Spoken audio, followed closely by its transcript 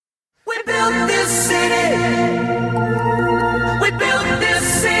built this city. We built this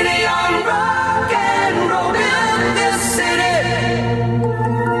city on rock and roll. Built this city.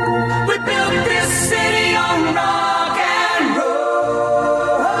 We built this city on rock and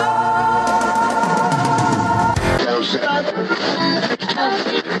roll.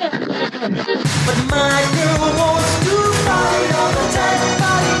 But my girl wants to party all the time,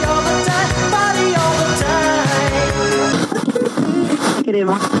 party all the time, party all the time. Get him.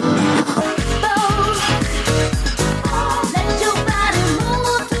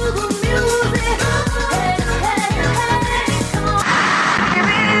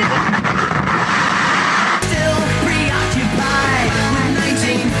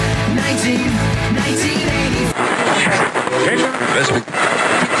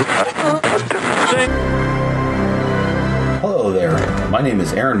 Hello there, my name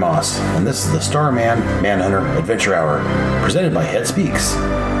is Aaron Moss, and this is the Starman Manhunter Adventure Hour, presented by Head Speaks.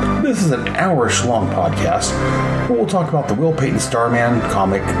 This is an hour-ish long podcast where we'll talk about the Will Payton Starman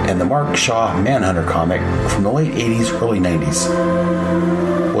comic and the Mark Shaw Manhunter comic from the late 80s, early 90s.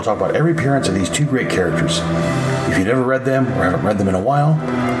 We'll talk about every appearance of these two great characters. If you've never read them or haven't read them in a while,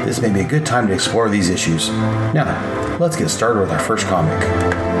 this may be a good time to explore these issues. Now, let's get started with our first comic.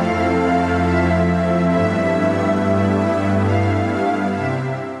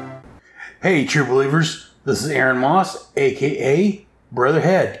 Hey, true believers, this is Aaron Moss, aka Brother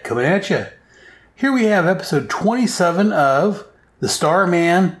Head, coming at you. Here we have episode 27 of the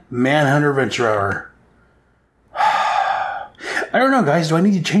Starman Manhunter Adventure Hour. I don't know, guys, do I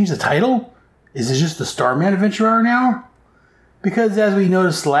need to change the title? Is it just the Starman Adventure Hour now? Because as we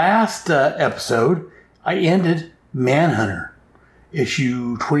noticed last episode, I ended Manhunter.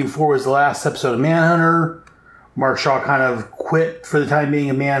 Issue 24 was the last episode of Manhunter. Mark Shaw kind of quit for the time being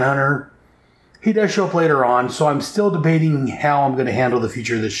of Manhunter. He does show up later on, so I'm still debating how I'm going to handle the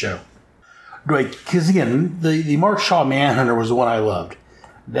future of this show. Because again, the Mark Shaw Manhunter was the one I loved.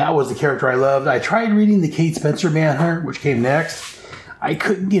 That was the character I loved. I tried reading the Kate Spencer Manhunter, which came next. I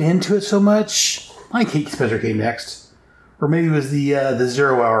couldn't get into it so much. I think Kate Spencer came next. Or maybe it was the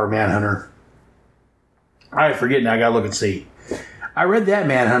 0 Hour Manhunter. I forget now, I gotta look and see. I read that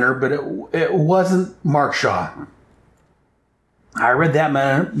Manhunter, but it wasn't Mark Shaw. I read that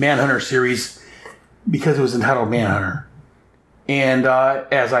Manhunter series because it was entitled Manhunter. And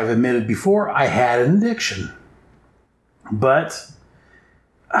as I've admitted before, I had an addiction. But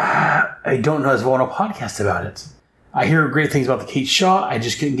I don't know as well on a podcast about it. I hear great things about the Kate Shaw. I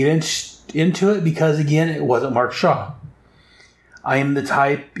just couldn't get into it because, again, it wasn't Mark Shaw. I am the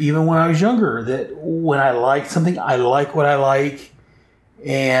type, even when I was younger, that when I like something, I like what I like.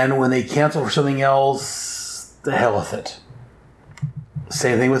 And when they cancel for something else, the hell with it.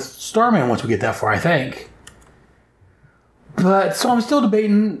 Same thing with Starman once we get that far, I think. But, so I'm still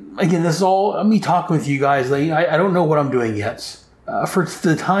debating. Again, this is all me talking with you guys. I don't know what I'm doing yet. For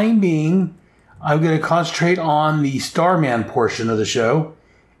the time being, I'm going to concentrate on the Starman portion of the show.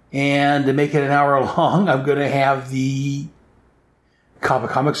 And to make it an hour long, I'm going to have the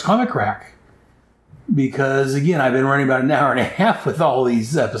Comics Comic Rack. Because, again, I've been running about an hour and a half with all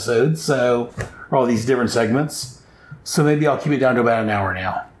these episodes, or all these different segments. So maybe I'll keep it down to about an hour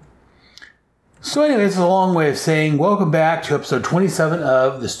now. So anyway, it's a long way of saying welcome back to episode 27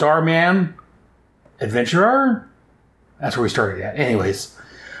 of the Starman Adventure Hour. That's where we started at. Anyways,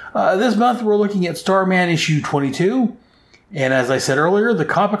 this month we're looking at Starman issue 22. And as I said earlier, the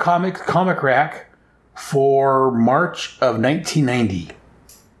Comics Comic Rack for March of 1990.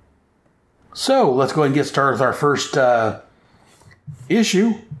 So let's go ahead and get started with our first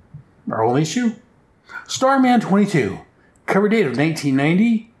issue. Our only issue. Starman 22. Cover date of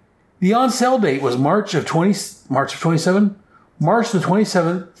 1990. The on-sale date was March the 27th of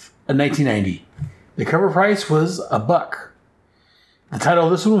 1990. The cover price was $1. The title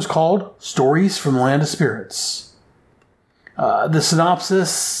of this one was called Stories from the Land of Spirits. The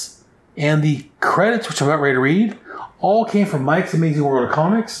synopsis and the credits, which I'm about ready to read, all came from Mike's Amazing World of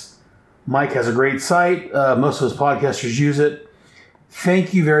Comics. Mike has a great site. Most of his podcasters use it.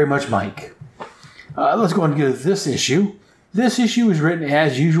 Thank you very much, Mike. Let's go on and get to this issue. This issue is written,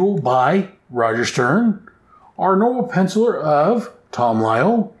 as usual, by Roger Stern. Our normal penciler of Tom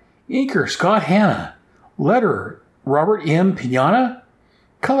Lyle. Inker, Scott Hanna. Letterer, Robert M. Pignata.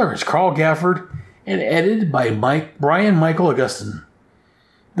 Colorist, Carl Gafford. And edited by Brian Michael Augustin.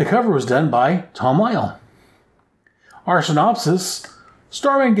 The cover was done by Tom Lyle. Our synopsis: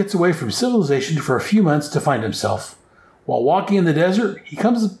 Starman gets away from civilization for a few months to find himself. While walking in the desert, he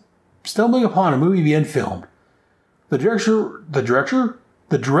comes stumbling upon a movie being filmed. The director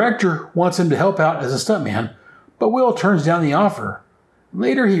wants him to help out as a stuntman, but Will turns down the offer.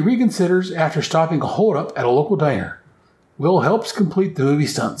 Later, he reconsiders after stopping a holdup at a local diner. Will helps complete the movie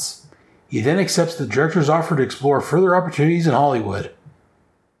stunts. He then accepts the director's offer to explore further opportunities in Hollywood.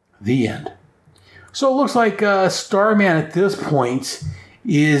 The end. So it looks like Starman at this point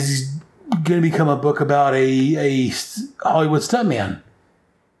is going to become a book about a Hollywood stuntman.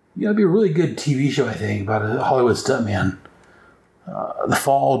 That'd be a really good TV show, I think, about a Hollywood stuntman. The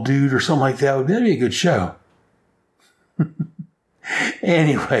Fall Dude or something like that. That'd be a good show.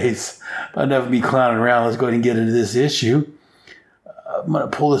 Anyways, enough of me clowning around. Let's go ahead and get into this issue. I'm going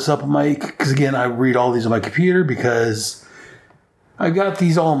to pull this up on because again, I read all these on my computer because I've got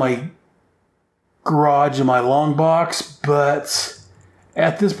these all in my garage in my long box, but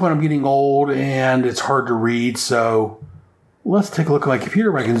at this point I'm getting old and it's hard to read, so let's take a look at my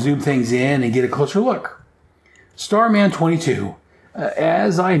computer where I can zoom things in and get a closer look. Starman 22.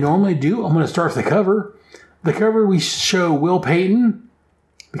 As I normally do, I'm going to start with the cover. The cover, we show Will Payton,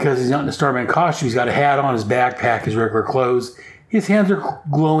 because he's not in a Starman costume. He's got a hat on, his backpack, his regular clothes. His hands are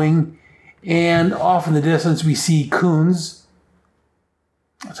glowing. And off in the distance, we see Coons,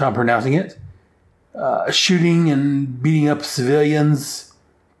 that's how I'm pronouncing it, shooting and beating up civilians.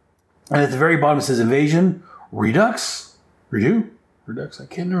 And at the very bottom, it says Invasion Redux? Redo? Redux? I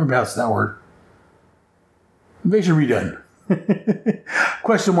can't remember how to pronounce that word. Invasion Redone.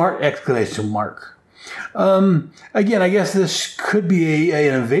 Question mark, exclamation mark. Again, I guess this could be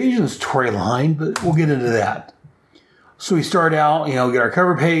an invasion storyline, but we'll get into that. So we start out, we get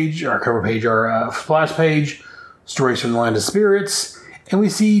our splash page, stories from the Land of Spirits, and we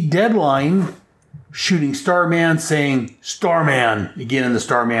see Deadline shooting Starman, saying, Starman, again in the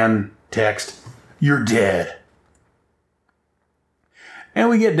Starman text, you're dead. And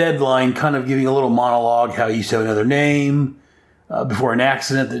we get Deadline kind of giving a little monologue, how he used to have another name, before an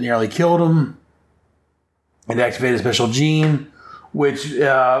accident that nearly killed him. And activate a special gene, which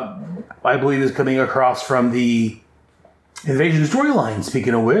I believe is coming across from the Invasion storyline,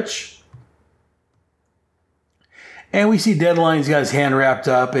 speaking of which. And we see Deadline's got his hand wrapped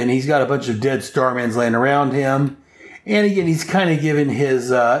up, and he's got a bunch of dead Starmans laying around him. And again, he's kind of giving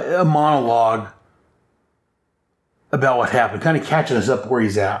his a monologue about what happened, kind of catching us up where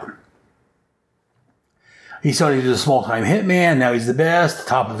he's at. He started to do a small-time hitman, now he's the best,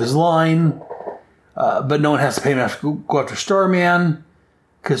 top of his line. But no one has to pay him to go after Starman,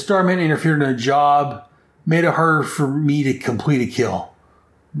 because Starman interfered in a job, made it harder for me to complete a kill.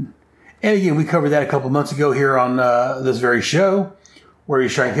 And again, we covered that a couple months ago here on this very show, where he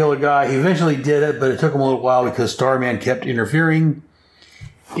was trying to kill a guy. He eventually did it, but it took him a little while because Starman kept interfering.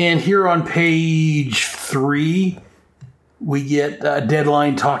 And here on page 3, we get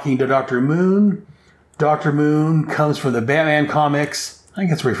Deadline talking to Dr. Moon. Dr. Moon comes from the Batman comics. I think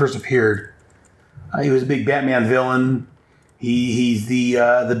that's where he first appeared. He was a big Batman villain. He's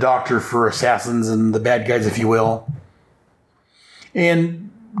the doctor for assassins and the bad guys, if you will. And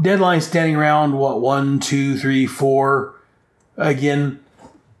Deadline standing around, 1, 2, 3, 4. Again,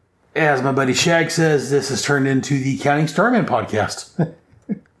 as my buddy Shag says, this has turned into the Counting Starman podcast.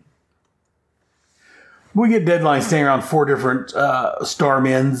 We get Deadline standing around 4 different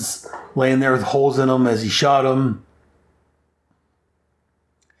Starmans, laying there with holes in them as he shot them.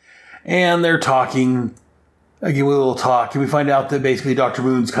 And they're talking. Again, with a little talk. And we find out that basically Dr.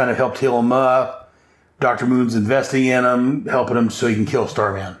 Moon's kind of helped heal him up. Dr. Moon's investing in him, helping him so he can kill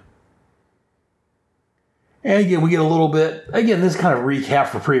Starman. And again, we get a little bit, again, this kind of recap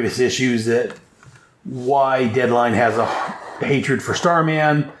for previous issues that why Deadline has a hatred for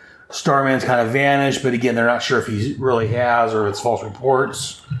Starman. Starman's kind of vanished, but again, they're not sure if he really has or if it's false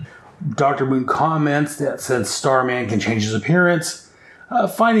reports. Dr. Moon comments that since Starman can change his appearance,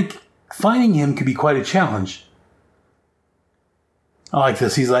 finding him could be quite a challenge. I like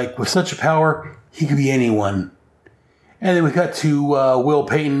this. He's like, with such a power, he could be anyone. And then we cut to Will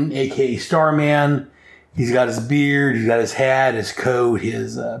Payton, a.k.a. Starman. He's got his beard, he's got his hat, his coat,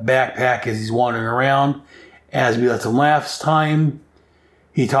 his backpack as he's wandering around. As we let him last time,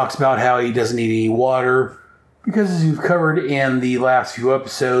 he talks about how he doesn't need any water. Because as we've covered in the last few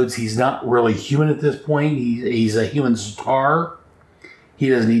episodes, he's not really human at this point. He's a human star. He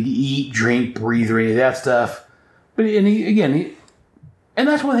doesn't need to eat, drink, breathe, or any of that stuff. But and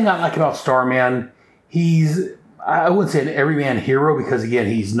that's one thing I like about Starman. I wouldn't say an everyman hero because, again,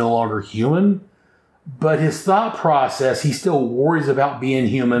 he's no longer human. But his thought process, he still worries about being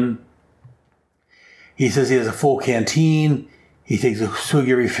human. He says he has a full canteen. He takes a swig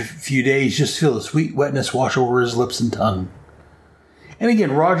every few days just to feel the sweet wetness wash over his lips and tongue. And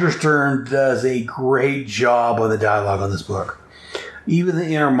again, Roger Stern does a great job on the dialogue on this book. Even the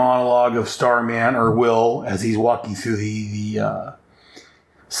inner monologue of Starman, or Will, as he's walking through the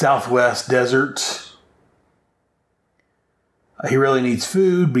Southwest desert. He really needs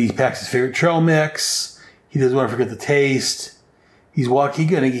food, but he packs his favorite trail mix. He doesn't want to forget the taste. He's walking,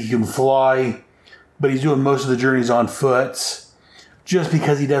 he can fly, but he's doing most of the journeys on foot just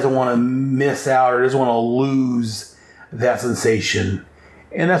because he doesn't want to miss out or doesn't want to lose that sensation.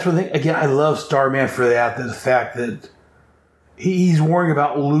 And that's one thing, again, I love Starman for that, the fact that he's worrying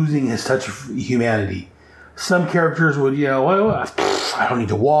about losing his touch of humanity. Some characters would, I don't need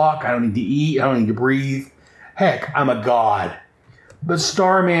to walk, I don't need to eat, I don't need to breathe. Heck, I'm a god. But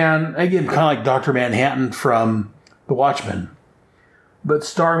Starman, again, kind of like Dr. Manhattan from The Watchmen. But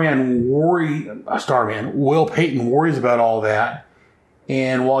Will Payton worries about all that.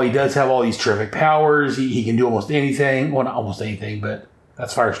 And while he does have all these terrific powers, he can do almost anything. Well, not almost anything, but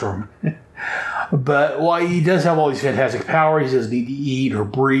that's Firestorm. But while he does have all these fantastic powers, he doesn't need to eat or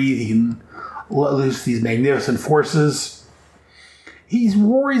breathe. He can let loose these magnificent forces. He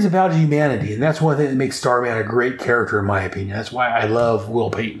worries about humanity, and that's one thing that makes Starman a great character, in my opinion. That's why I love Will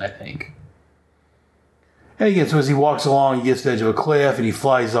Payton, I think. And again, so as he walks along, he gets to the edge of a cliff, and he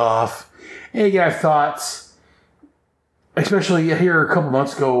flies off. And again, I have thoughts, especially here a couple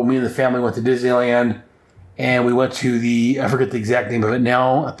months ago, me and the family went to Disneyland, and we went to I forget the exact name of it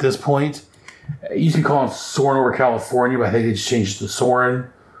now at this point. It used to be called Soarin' over California, but I think they just changed it to Soarin'.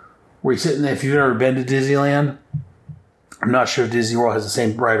 Where you're sitting there, if you've never been to Disneyland, I'm not sure if Disney World has the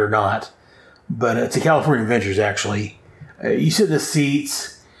same ride or not, but it's a California Adventures, actually. You sit in the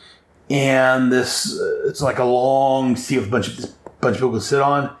seats, and it's like a long seat with a bunch of people to sit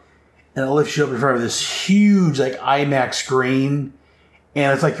on, and it lifts you up in front of this huge, like, IMAX screen,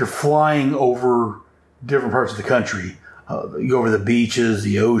 and it's like you're flying over different parts of the country. You go over the beaches,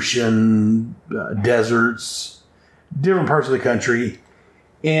 the ocean, deserts, different parts of the country.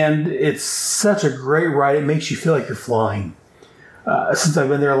 And it's such a great ride. It makes you feel like you're flying. Since I've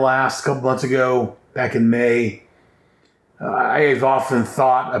been there last couple months ago, back in May, I've often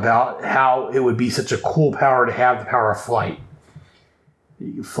thought about how it would be such a cool power to have the power of flight.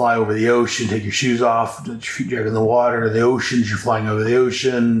 You can fly over the ocean, take your shoes off, your feet drag in the water, the oceans, you're flying over the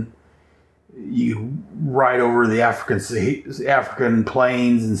ocean. You can ride over the African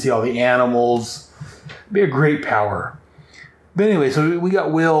plains and see all the animals. It'd be a great power. But anyway, so we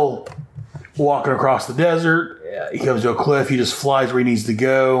got Will walking across the desert. He comes to a cliff. He just flies where he needs to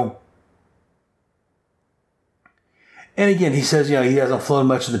go. And again, he says, he hasn't flown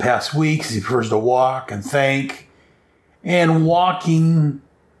much in the past weeks. He prefers to walk and think. And walking,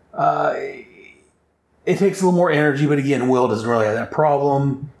 it takes a little more energy. But again, Will doesn't really have that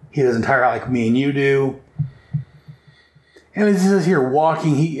problem. He doesn't tire out like me and you do. And as he says here,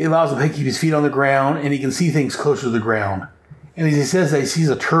 walking, he allows him to keep his feet on the ground, and he can see things closer to the ground. And as he says that, he sees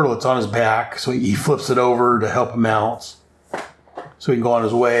a turtle that's on his back, so he flips it over to help him out, so he can go on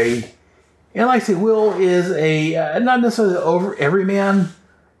his way. And like I said, Will is not necessarily everyman,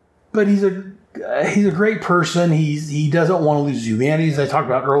 but he's a great person. He doesn't want to lose humanity, as I talked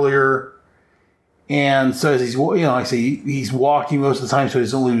about earlier. And so as he's, like I say, he's walking most of the time, so he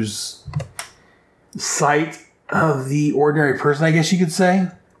doesn't lose sight of the ordinary person, I guess you could say.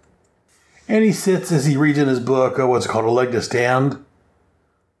 And he sits as he reads in his book, what's it called, A Leg to Stand.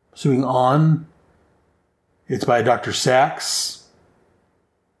 Moving on. It's by Dr. Sachs.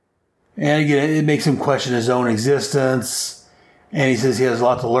 And again, it makes him question his own existence. And he says he has a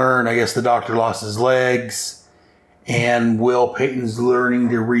lot to learn. I guess the doctor lost his legs. And Will Payton's learning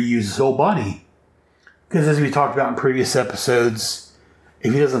to reuse his whole body. Because as we talked about in previous episodes,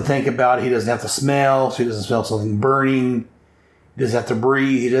 if he doesn't think about it, he doesn't have to smell. So he doesn't smell something burning. He doesn't have to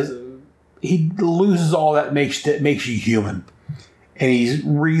breathe. He loses all that makes you human. And he's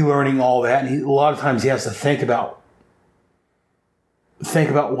relearning all that. And a lot of times he has to think about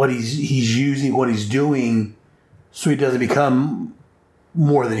what he's using, what he's doing, so he doesn't become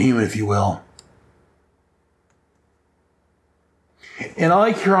more than human, if you will. And I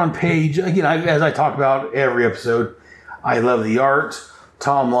like here on page, again, as I talk about every episode, I love the art.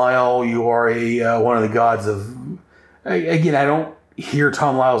 Tom Lyle, you are one of the gods of... Again, I don't hear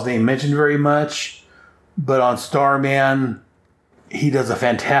Tom Lyle's name mentioned very much, but on Starman, he does a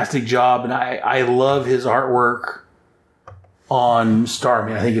fantastic job, and I love his artwork on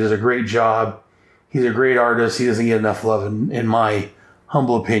Starman. I think he does a great job. He's a great artist. He doesn't get enough love, in my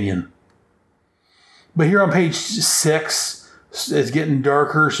humble opinion. But here on page 6, it's getting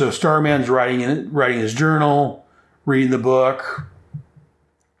darker, so Starman's writing his journal, reading the book.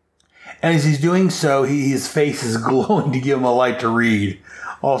 And as he's doing so, his face is glowing to give him a light to read.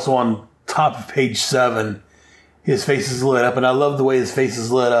 Also on top of page 7, his face is lit up. And I love the way his face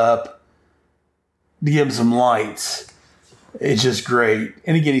is lit up to give him some lights. It's just great.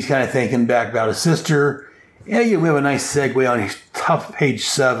 And again, he's kind of thinking back about his sister. And again, we have a nice segue on his top page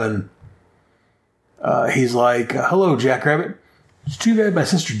 7. He's like, hello, Jackrabbit. It's too bad my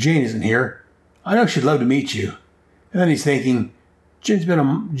sister Jane isn't here. I know she'd love to meet you. And then he's thinking, Jane's been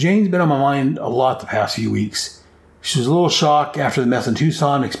on my mind a lot the past few weeks. She was a little shocked after the mess in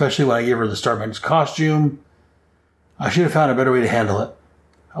Tucson, especially when I gave her the Starman's costume. I should have found a better way to handle it.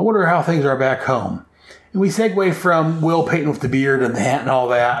 I wonder how things are back home. And we segue from Will Payton with the beard and the hat and all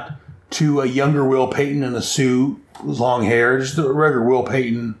that to a younger Will Payton in a suit with long hair, just a regular Will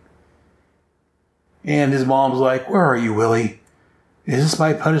Payton. And his mom's like, where are you, Willie? Is this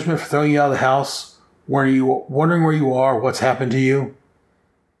my punishment for throwing you out of the house? Wondering where you are, what's happened to you?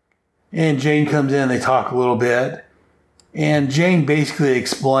 And Jane comes in, they talk a little bit. And Jane basically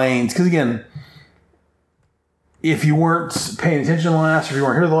explains, because again, if you weren't paying attention or if you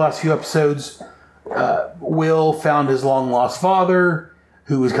weren't here the last few episodes, Will found his long-lost father,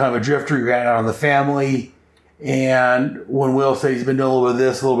 who was kind of a drifter. He ran out on the family. And when Will said he's been doing a little bit of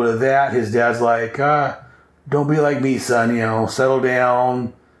this, a little bit of that, his dad's like, don't be like me, son. Settle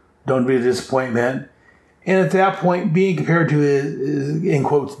down. Don't be a disappointment. And at that point, being compared to his in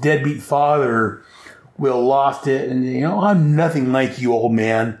quotes, deadbeat father, Will lost it. And, I'm nothing like you, old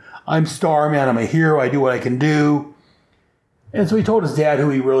man. I'm Starman. I'm a hero. I do what I can do. And so he told his dad who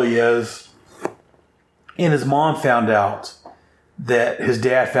he really is. And his mom found out that his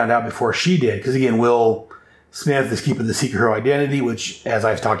dad found out before she did. Because again, Will Smith is keeping the secret hero identity, which, as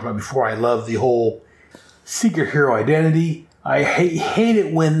I've talked about before, I love the whole secret hero identity. I hate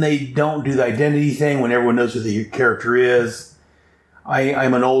it when they don't do the identity thing, when everyone knows who the character is.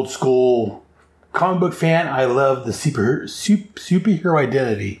 I'm an old school comic book fan. I love the superhero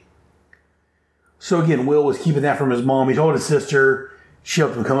identity. So again, Will was keeping that from his mom. He told his sister. She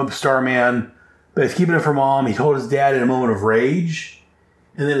helped him come up with Starman. But he's keeping it from mom. He told his dad in a moment of rage.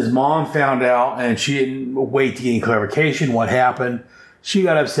 And then his mom found out, and she didn't wait to get any clarification what happened. She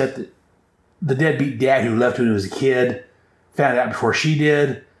got upset that the deadbeat dad who left when he was a kid found out before she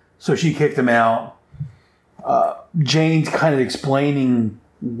did. So she kicked him out. Jane's kind of explaining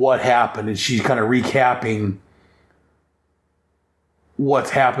what happened, and she's kind of recapping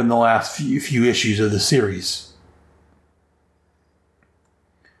what's happened the last few issues of the series.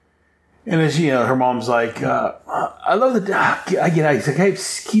 And as her mom's like, I love the, again, I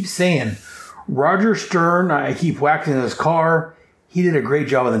keep saying, Roger Stern, I keep waxing his car. He did a great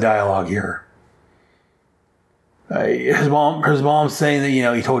job in the dialogue here. His mom's saying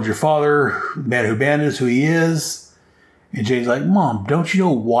that, he told your father, the man who banned us, who he is. And Jane's like, Mom, don't you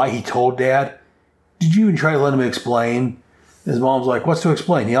know why he told Dad? Did you even try to let him explain? His mom's like, what's to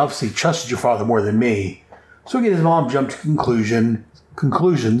explain? He obviously trusted your father more than me. So again, his mom jumped to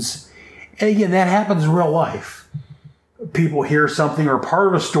conclusions. And again, that happens in real life. People hear something or part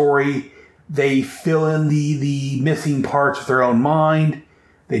of a story, they fill in the missing parts with their own mind.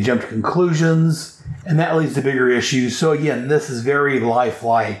 They jump to conclusions, and that leads to bigger issues. So again, this is very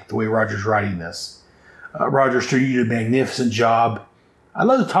lifelike, the way Roger's writing this. Roger Stern, you did a magnificent job. I'd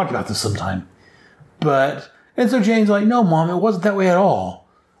love to talk about this sometime. And so Jane's like, no, Mom, it wasn't that way at all.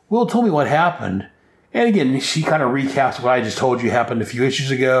 Will told me what happened. And again, she kind of recaps what I just told you happened a few issues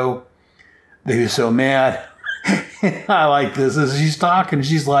ago. That he was so mad. I like this. As she's talking,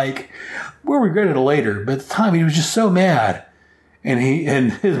 she's like, we'll regret it later. But at the time, he was just so mad. And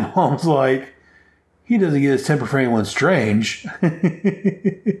his mom's like, he doesn't get his temper for anyone strange.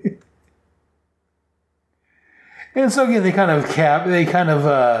 And so again, they kind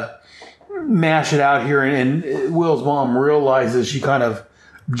of mash it out here. And Will's mom realizes she kind of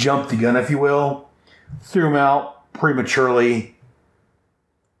jumped the gun, if you will. Threw him out prematurely.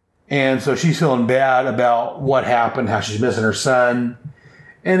 And so she's feeling bad about what happened, how she's missing her son.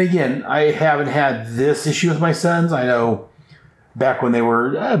 And again, I haven't had this issue with my sons. I know back when they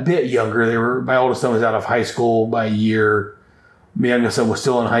were a bit younger, my oldest son was out of high school by a year. My youngest son was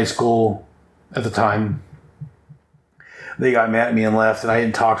still in high school at the time. They got mad at me and left, and I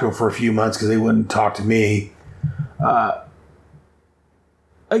didn't talk to them for a few months because they wouldn't talk to me. Again,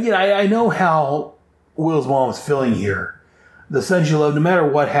 I know how Will's mom is feeling here. The sons you love, no matter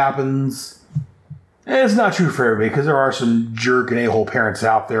what happens. And it's not true for everybody, because there are some jerk and a-hole parents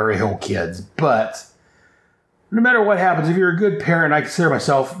out there, a-hole kids. But no matter what happens, if you're a good parent, I consider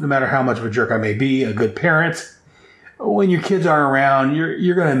myself, no matter how much of a jerk I may be, a good parent. When your kids aren't around,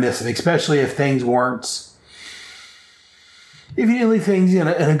 you're going to miss them, especially if things weren't. If you didn't leave things in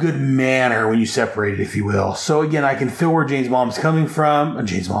a good manner when you separated, if you will. So again, I can feel where Will's mom's coming from. I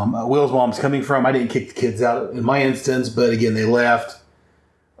didn't kick the kids out in my instance, but again, they left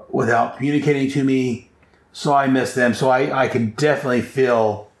without communicating to me. So I miss them. So I can definitely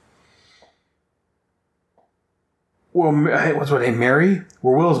feel... Well, what's her name? Mary?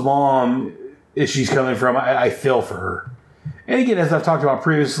 Where Will's mom, if she's coming from, I feel for her. And again, as I've talked about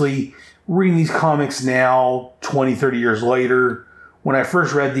previously, reading these comics now, 20, 30 years later, when I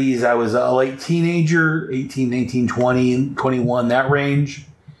first read these, I was a late teenager, 18, 19, 20, 21, that range.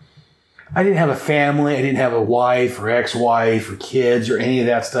 I didn't have a family. I didn't have a wife or ex-wife or kids or any of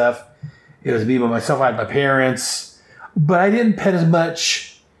that stuff. It was me by myself. I had my parents. But I didn't put as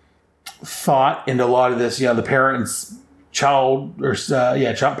much thought into a lot of this, the parent-child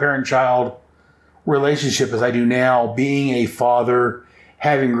parent-child relationship as I do now, being a father,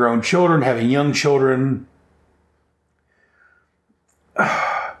 having grown children, having young children.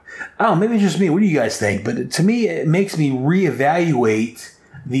 I don't know, maybe it's just me. What do you guys think? But to me, it makes me reevaluate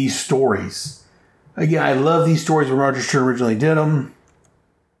these stories. Again, I love these stories when Roger Stern originally did them.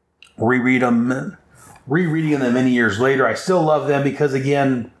 Rereading them many years later, I still love them because,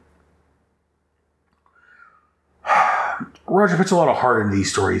 again, Roger puts a lot of heart into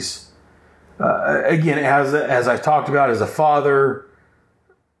these stories. Again, as I've talked about, as a father,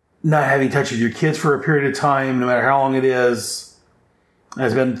 not having touch with your kids for a period of time, no matter how long it is,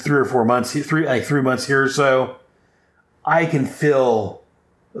 it's been 3 or 4 months, 3 months here or so, I can feel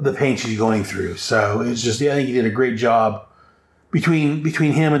the pain she's going through. So it's just, I think he did a great job between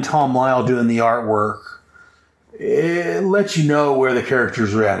him and Tom Lyle doing the artwork. It lets you know where the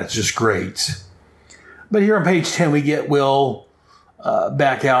characters are at. It's just great. But here on page 10, we get Will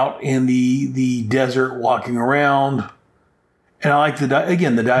back out in the desert walking around. And I like the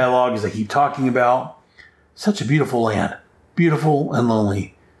dialogue, as I keep talking about. Such a beautiful land. Beautiful and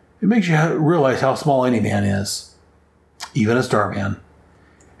lonely. It makes you realize how small any man is. Even a Starman.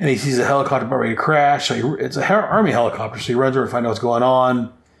 And he sees a helicopter about ready to crash. So it's an army helicopter, so he runs over to find out what's going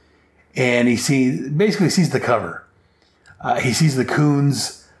on. And he basically sees the cover. He sees the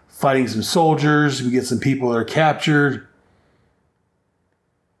Coons fighting some soldiers. We get some people that are captured.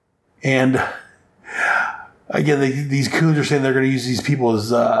 And again, these Coons are saying they're going to use these people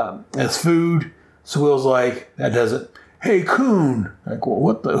as food. So Will's like, that does it. Hey, Coon. Like, well,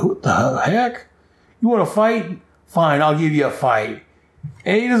 what the heck? You want to fight? Fine, I'll give you a fight.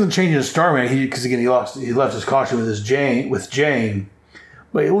 And he doesn't change his Starman because again he left his costume with Jane.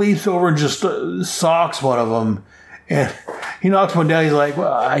 But he leaps over and just socks one of them. And he knocks one down. He's like,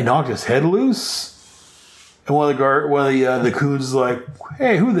 well, I knocked his head loose. And one of the Coons is like,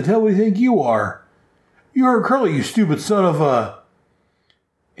 hey, who the hell do you think you are? You're Curly, you stupid son of a...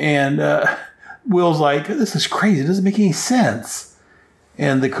 And Will's like, this is crazy. It doesn't make any sense.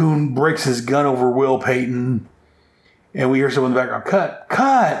 And the Coon breaks his gun over Will Payton. And we hear someone in the background,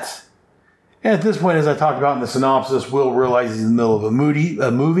 cut! And at this point, as I talked about in the synopsis, Will realizes he's in the middle of a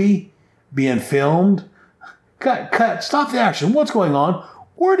movie being filmed. Cut, stop the action. What's going on?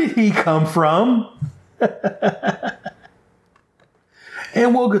 Where did he come from?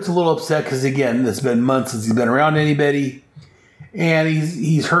 And Will gets a little upset because, again, it's been months since he's been around anybody. And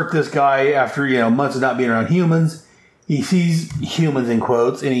he's hurt this guy after, months of not being around humans. He sees humans, in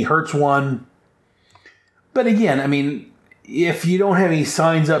quotes, and he hurts one. But again, I mean, if you don't have any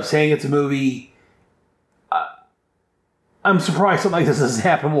signs up saying it's a movie, I'm surprised something like this doesn't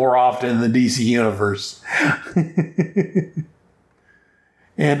happen more often in the DC universe.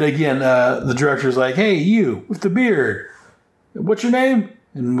 And again, the director's like, hey, you with the beard, what's your name?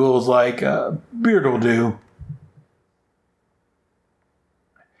 And Will's like, beard will do.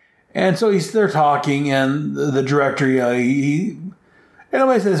 And so they're talking, and the director, and I'm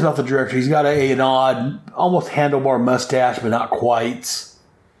going to say this about the director. He's got an odd, almost handlebar mustache, but not quite.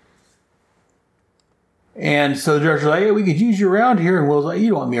 And so the director's like, hey, we could use you around here. And Will's like, you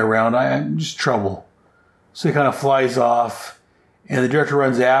don't want me around. I'm just trouble. So he kind of flies off. And the director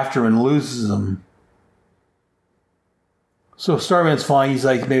runs after him and loses him. So Starman's flying. He's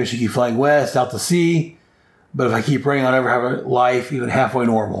like, maybe I should keep flying west, out to sea. But if I keep running, I'll never have a life even halfway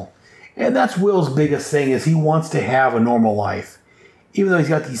normal. And that's Will's biggest thing, is he wants to have a normal life. Even though he's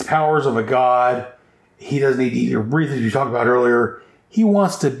got these powers of a god, he doesn't need to eat or breathe, as we talked about earlier. He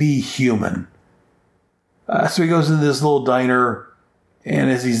wants to be human. So he goes into this little diner, and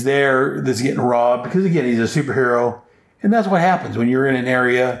as he's there, he's getting robbed. Because, again, he's a superhero. And that's what happens when you're in an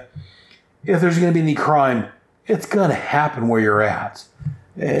area. If there's going to be any crime, it's going to happen where you're at.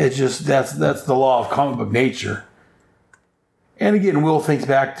 It's just, that's the law of comic book nature. And again, Will thinks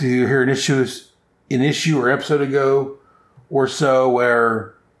back to here an issue or episode ago, or so,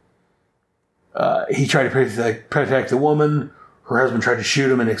 where he tried to protect the woman. Her husband tried to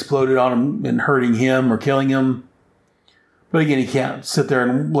shoot him and exploded on him and hurting him or killing him. But again, he can't sit there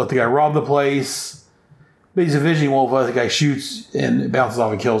and let the guy rob the place. But he's envisioning, well, if the guy shoots and it bounces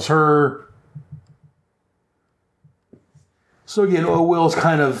off and kills her. So again, Will's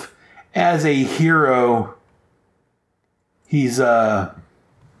kind of, as a hero, he's kind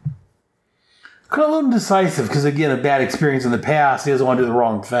of a little indecisive because, again, a bad experience in the past. He doesn't want to do the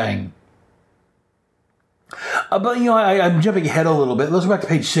wrong thing. But, I'm jumping ahead a little bit. Let's go back to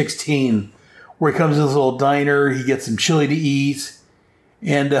page 16, where he comes to this little diner. He gets some chili to eat.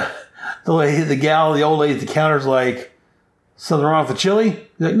 And the old lady at the counter is like, something wrong with the chili? He's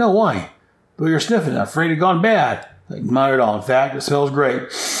like, no, why? Well, you're sniffing. I'm afraid it gone bad. Like, not at all. In fact, it smells great.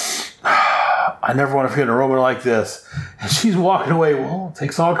 I never want to forget an aroma like this. And she's walking away. Well, it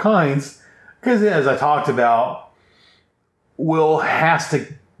takes all kinds. Because as I talked about, Will has to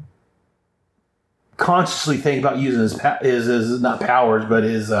consciously think about using his not powers, but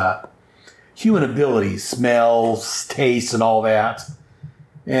his human abilities, smells, tastes, and all that.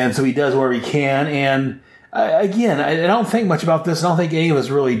 And so he does whatever he can. And again, I don't think much about this. I don't think any of us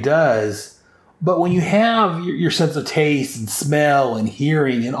really does. But when you have your sense of taste and smell and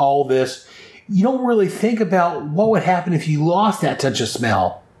hearing and all this, you don't really think about what would happen if you lost that touch of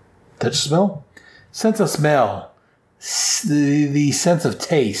smell. Touch of smell? Sense of smell. The sense of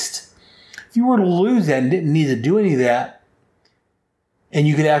taste. If you were to lose that and didn't need to do any of that, and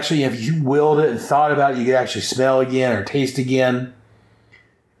you could actually, if you willed it and thought about it, you could actually smell again or taste again,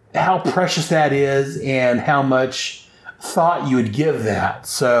 how precious that is and how much thought you would give that.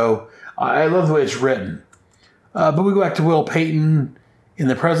 So I love the way it's written. But we go back to Will Payton in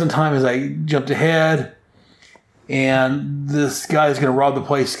the present time as I jumped ahead. And this guy's going to rob the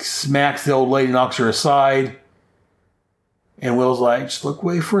place, smacks the old lady, knocks her aside. And Will's like, just look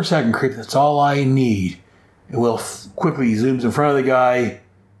away for a second, creep. That's all I need. And Will quickly zooms in front of the guy,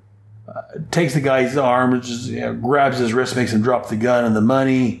 takes the guy's arm, just grabs his wrist, makes him drop the gun and the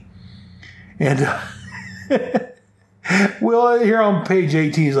money. And Will, here on page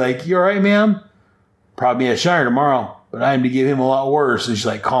 18, he's like, you all right, ma'am? Probably a shiner tomorrow, but I am to give him a lot worse. And she's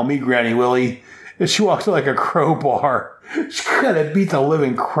like, call me Granny Willie. And she walks like a crowbar. She kind of beat the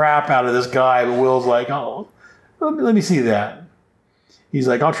living crap out of this guy. But Will's like, oh, let me see that. He's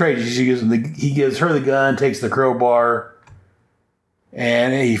like, I'll trade you. He gives her the gun, takes the crowbar,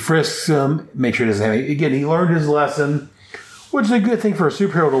 and he frisks him. Make sure he doesn't have any. Again, he learned his lesson, which is a good thing for a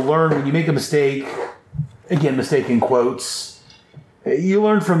superhero to learn. When you make a mistake, again, mistake in quotes, you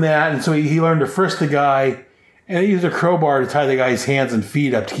learn from that. And so he learned to frisk the guy, and he used a crowbar to tie the guy's hands and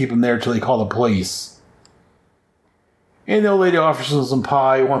feet up to keep him there until he called the police. And the old lady offers him some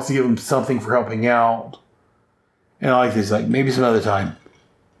pie, wants to give him something for helping out. And I like this, like, maybe some other time.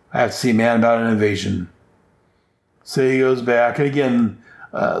 I have to see a man about an invasion. So he goes back. And again,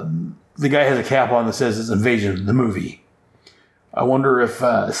 the guy has a cap on that says it's Invasion, the movie. I wonder if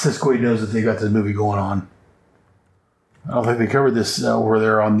Siskoid knows that they got this movie going on. I don't think they covered this over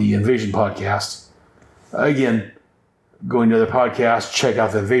there on the Invasion podcast. Again, going to other podcasts, check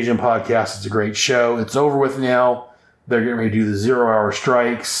out the Invasion podcast. It's a great show. It's over with now. They're getting ready to do the 0 hour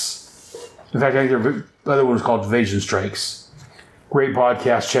strikes. In fact, I think their other one was called Invasion Strikes. Great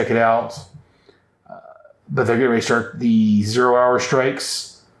podcast. Check it out. But they're getting ready to start the 0 hour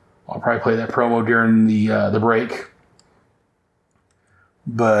strikes. I'll probably play that promo during the break.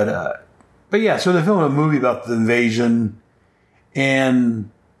 But yeah, so they're filming a movie about the invasion, and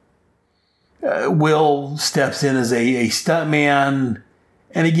Will steps in as a stuntman.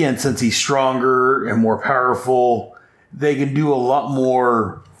 And again, since he's stronger and more powerful, they can do a lot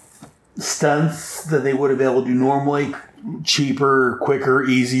more stunts than they would have been able to do normally. Cheaper, quicker,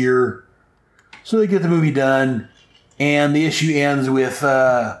 easier. So they get the movie done, and the issue ends with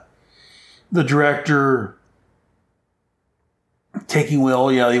the director taking Will.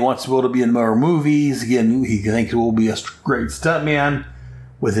 He wants Will to be in more movies. Again, he thinks Will will be a great stuntman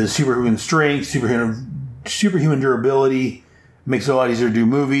with his superhuman strength, superhuman durability. Makes it a lot easier to do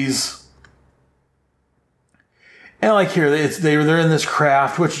movies. And like here, they're in this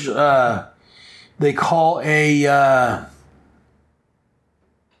craft, which they call a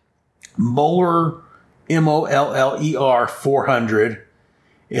Moller, Moller 400.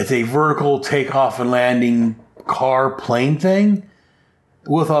 It's a vertical takeoff and landing car plane thing.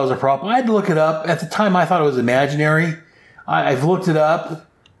 Will thought it was a prop. I had to look it up. At the time, I thought it was imaginary. I've looked it up,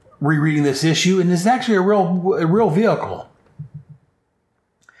 rereading this issue, and it's actually a real vehicle.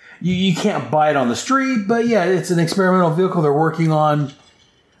 You can't buy it on the street, but yeah, it's an experimental vehicle they're working on.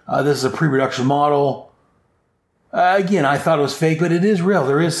 This is a pre-production model. Again, I thought it was fake, but it is real.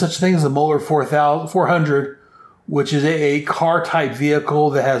 There is such thing as the Moller 400, which is a car-type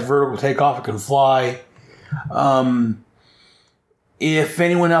vehicle that has vertical takeoff and can fly. If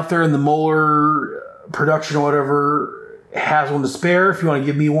anyone out there in the Moller production or whatever has one to spare, if you want to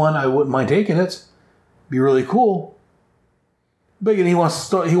give me one, I wouldn't mind taking it. Be really cool. But again, he wants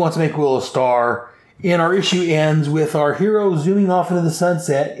to make Will a star. And our issue ends with our hero zooming off into the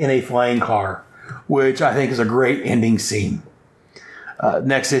sunset in a flying car, which I think is a great ending scene.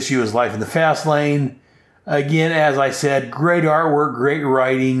 Next issue is Life in the Fast Lane. Again, as I said, great artwork, great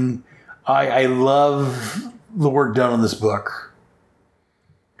writing. I love the work done on this book.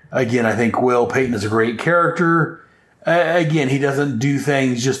 Again, I think Will Payton is a great character. Again, he doesn't do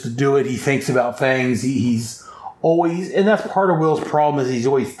things just to do it. He thinks about things. He's always, and that's part of Will's problem, is he's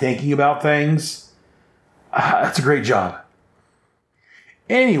always thinking about things. That's a great job.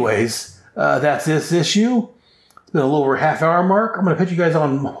 Anyways, that's this issue. It's been a little over a half-hour mark. I'm going to put you guys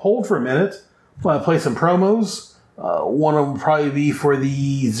on hold for a minute. I'm going to play some promos. One of them will probably be for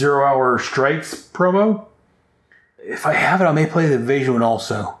the 0 Hour Strikes promo. If I have it, I may play the Invasion one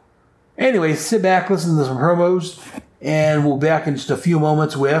also. Anyways, sit back, listen to some promos, and we'll be back in just a few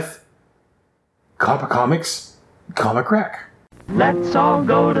moments with Copper Comics Comic Rack. Let's all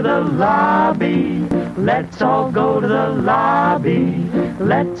go to the lobby. Let's all go to the lobby.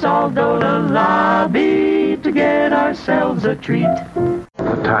 Let's all go to the lobby to get ourselves a treat.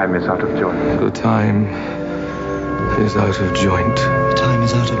 The time is out of joint. The time is out of joint. The time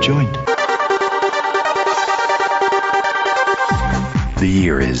is out of joint. The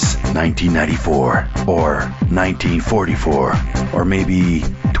year is 1994, or 1944, or maybe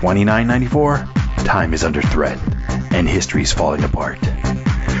 2994. Time is under threat, and history is falling apart.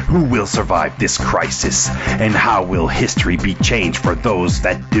 Who will survive this crisis, and how will history be changed for those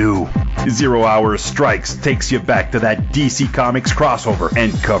that do? 0 Hour Strikes takes you back to that DC Comics crossover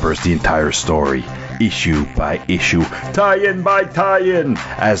and covers the entire story, issue by issue, tie-in by tie-in,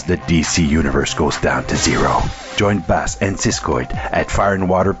 as the DC Universe goes down to zero. Join Bass and Siskoid at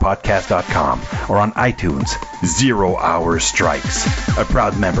fireandwaterpodcast.com or on iTunes. 0 Hour Strikes, a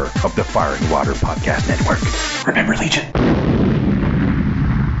proud member of the Fire and Water Podcast Network. Remember, Legion.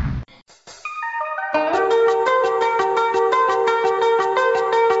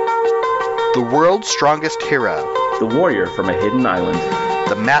 The world's strongest hero. The warrior from a hidden island.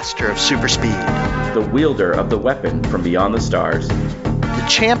 The master of super speed. The wielder of the weapon from beyond the stars. The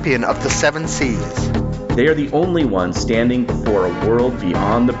champion of the seven seas. They are the only ones standing before a world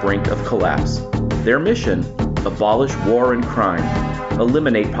beyond the brink of collapse. Their mission: abolish war and crime,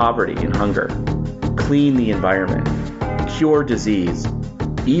 eliminate poverty and hunger, clean the environment, cure disease,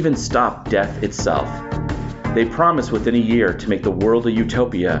 even stop death itself. They promise within a year to make the world a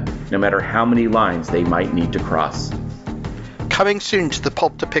utopia, no matter how many lines they might need to cross. Coming soon to the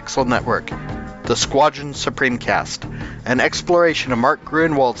Pulp to Pixel Network, the Squadron Supreme Cast, an exploration of Mark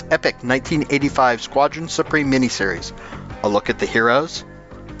Gruenwald's epic 1985 Squadron Supreme miniseries. A look at the heroes,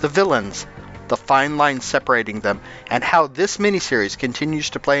 the villains, the fine line separating them, and how this miniseries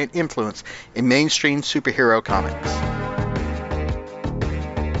continues to play an influence in mainstream superhero comics.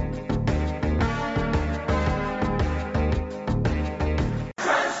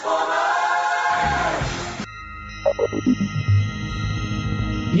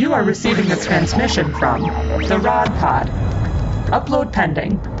 You are receiving a transmission from the Rod Pod. Upload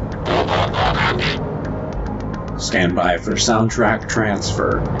pending. Stand by for soundtrack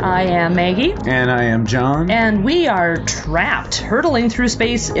transfer. I am Maggie. And I am John. And we are trapped, hurtling through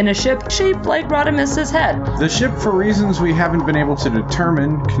space in a ship shaped like Rodimus's head. The ship, for reasons we haven't been able to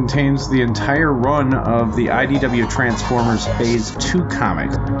determine, contains the entire run of the IDW Transformers Phase 2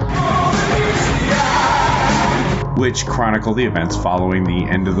 comic, which chronicle the events following the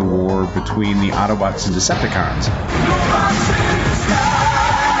end of the war between the Autobots and Decepticons.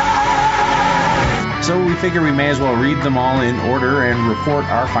 So we figure we may as well read them all in order and report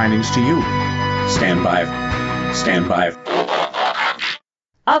our findings to you. Stand by. Stand by.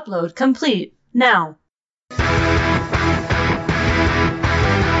 Upload complete. Now.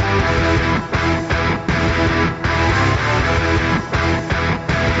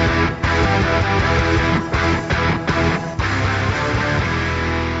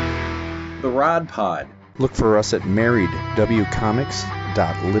 The Rod Pod. Look for us at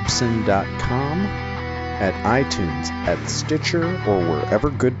marriedwcomics.libsyn.com, at iTunes, at Stitcher, or wherever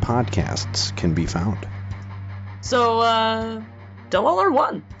good podcasts can be found. So, till all are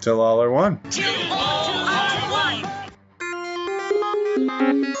one. Till all are one. Till all are one.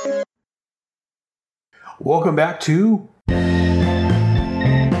 Welcome back to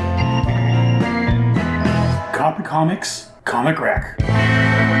Copper Comics Comic Rack.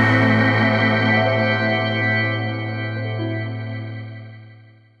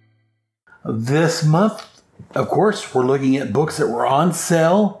 This month, of course, we're looking at books that were on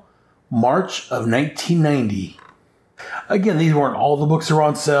sale March of 1990. Again, these weren't all the books that were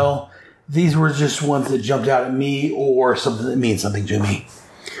on sale. These were just ones that jumped out at me or something that means something to me.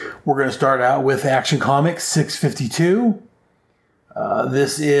 We're going to start out with Action Comics 652.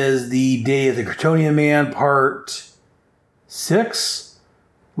 This is the Day of the Kryptonian Man, part 6.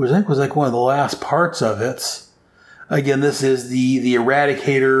 Which I think was like one of the last parts of it. Again, this is the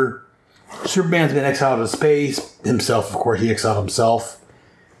Eradicator. Superman's been exiled to space. Himself, of course, he exiled himself.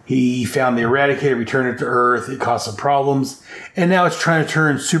 He found the Eradicator, returned it to Earth. It caused some problems. And now it's trying to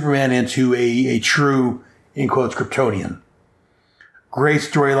turn Superman into a true, in quotes, Kryptonian. Great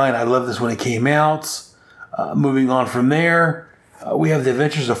storyline. I love this when it came out. Moving on from there, we have The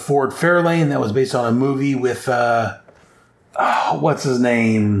Adventures of Ford Fairlane. That was based on a movie with, what's his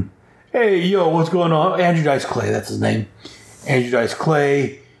name? Hey, yo, what's going on? Andrew Dice Clay, that's his name. Andrew Dice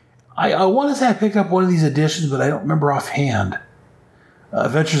Clay. I want to say I picked up one of these editions, but I don't remember offhand.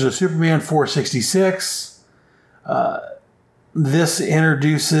 Adventures of Superman 466. This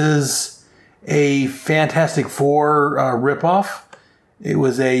introduces a Fantastic Four ripoff. It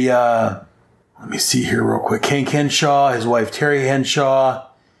was a, let me see here real quick. Hank Henshaw, his wife Terry Henshaw,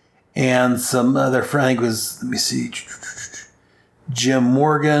 and some other friend, I think it was, let me see, Jim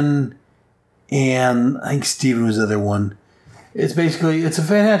Morgan, and I think Steven was the other one. It's a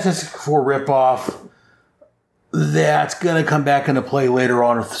Fantastic Four ripoff that's going to come back into play later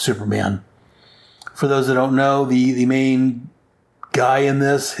on with Superman. For those that don't know, the main guy in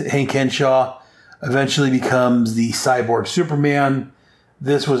this, Hank Henshaw, eventually becomes the cyborg Superman.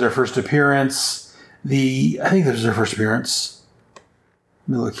 This was their first appearance. I think this was their first appearance.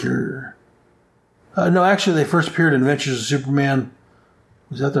 Let me look here. No, actually, they first appeared in Adventures of Superman.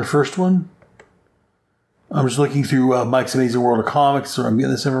 Was that their first one? I'm just looking through Mike's Amazing World of Comics, so I'm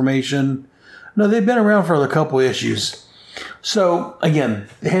getting this information. No, they've been around for a couple issues. So, again,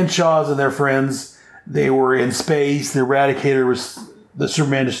 the Henshaws and their friends, they were in space. The Eradicator was the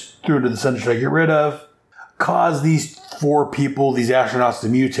Superman just threw into the sun to try to get rid of. Caused these 4 people, these astronauts, to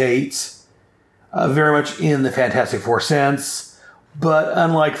mutate. Very much in the Fantastic Four sense. But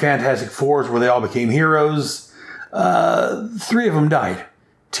unlike Fantastic Fours, where they all became heroes, 3 of them died.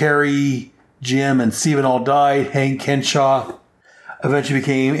 Terry, Jim, and Steven all died. Hank Henshaw eventually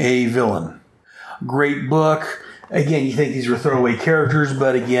became a villain. Great book. Again, you think these were throwaway characters,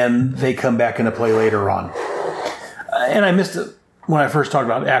 but again, they come back into play later on. And I missed it when I first talked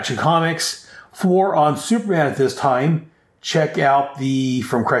about Action Comics. For more on Superman at this time, check out the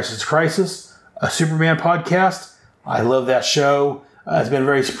From Crisis to Crisis, a Superman podcast. I love that show. It's been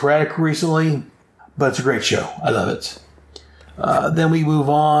very sporadic recently, but it's a great show. I love it. Then we move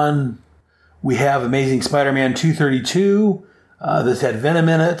on. We have Amazing Spider-Man 232. This had Venom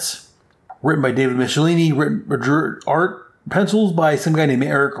in it. Written by David Michelini. Art pencils by some guy named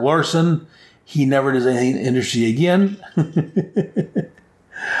Eric Larson. He never does anything in the industry again.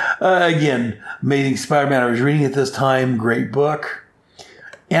 Again, Amazing Spider-Man. I was reading it this time. Great book.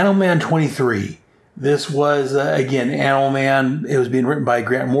 Animal Man 23. This was, again, Animal Man. It was being written by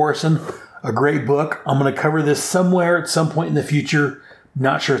Grant Morrison. A great book. I'm going to cover this somewhere at some point in the future.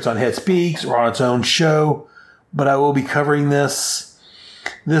 Not sure it's on Head Speaks or on its own show, but I will be covering this.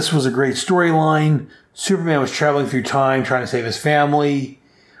 This was a great storyline. Superman was traveling through time, trying to save his family.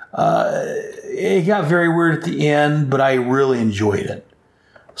 It got very weird at the end, but I really enjoyed it.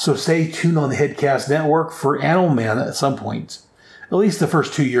 So stay tuned on the Headcast Network for Animal Man at some point. At least the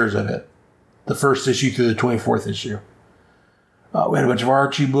first 2 years of it. The first issue through the 24th issue. We had a bunch of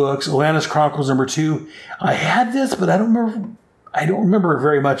Archie books. Atlantis Chronicles #2. I had this, but I don't remember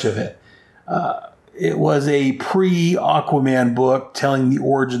very much of it. It was a pre-Aquaman book telling the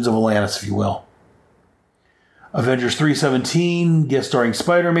origins of Atlantis, if you will. Avengers 317, guest starring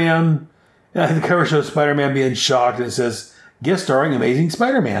Spider-Man. And I think the cover shows Spider-Man being shocked, and it says, guest starring Amazing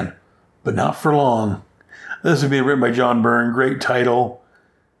Spider-Man, but not for long. This would be written by John Byrne. Great title.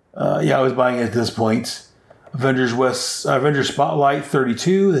 I was buying it at this point. Avengers Spotlight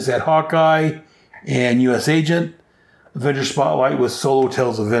 32. This had Hawkeye and U.S. Agent. Avengers Spotlight was Solo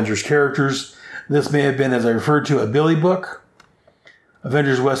Tells Avengers characters. This may have been, as I referred to, a Billy book.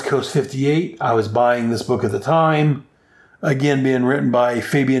 Avengers West Coast 58. I was buying this book at the time. Again, being written by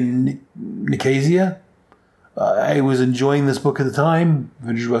Fabian Nicasio. I was enjoying this book at the time.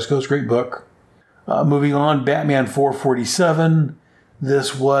 Avengers West Coast, great book. Moving on, Batman 447.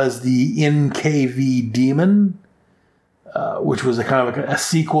 This was the NKV Demon, which was a kind of a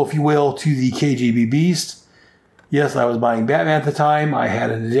sequel, if you will, to the KGB Beast. Yes, I was buying Batman at the time. I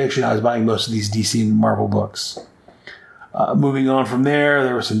had an addiction. I was buying most of these DC and Marvel books. Moving on from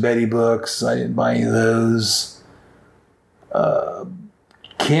there were some Betty books. I didn't buy any of those.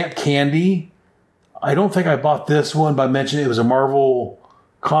 Camp Candy. I don't think I bought this one, but I mentioned it was a Marvel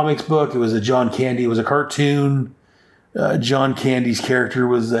Comics book. It was a John Candy. It was a cartoon. John Candy's character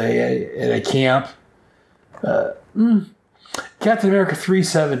was at a camp. Captain America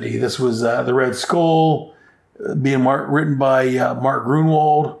 370. This was the Red Skull, being written by Mark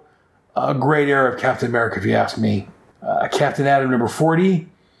Gruenwald. A great era of Captain America, if you ask me. Captain Atom number 40.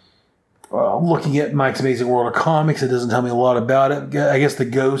 Looking at Mike's Amazing World of Comics, it doesn't tell me a lot about it. I guess the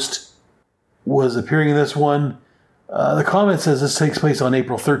Ghost was appearing in this one. The comment says this takes place on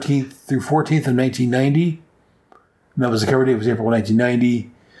April 13th through 14th of 1990. And that was the cover date, was April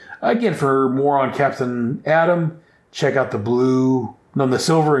 1990. Again, for more on Captain Atom, check out the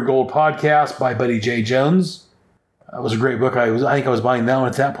Silver and Gold podcast by Buddy J. Jones. It was a great book. I think I was buying that one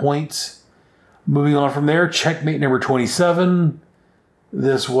at that point. Moving on from there, Checkmate number 27.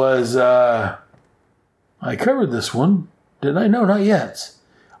 This was, I covered this one. Didn't I? No, not yet.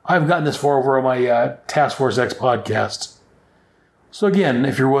 I haven't gotten this far over on my Task Force X podcast. So again,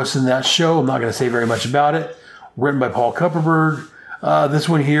 if you're listening to that show, I'm not going to say very much about it. Written by Paul Kupperberg. This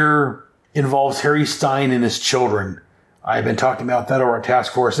one here involves Harry Stein and his children. I've been talking about that over at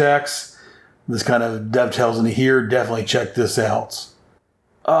Task Force X. This kind of dovetails into here. Definitely check this out.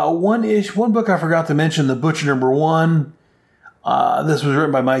 One book I forgot to mention, The Butcher number 1. This was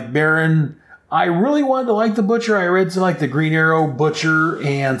written by Mike Barron. I really wanted to like The Butcher. I read some like the Green Arrow, Butcher,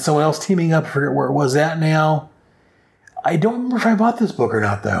 and someone else teaming up. I forget where it was at now. I don't remember if I bought this book or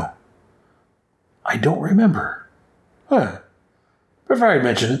not, though. I don't remember. Before I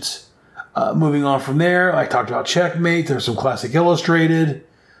mention it. Moving on from there, I talked about Checkmate. There's some Classic Illustrated.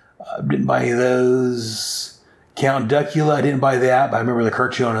 Didn't buy any of those. Count Duckula, I didn't buy that, but I remember the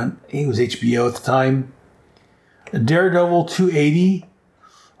cartoon on it was HBO at the time. Daredevil 280.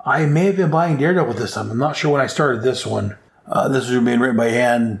 I may have been buying Daredevil this time. I'm not sure when I started this one. This was being written by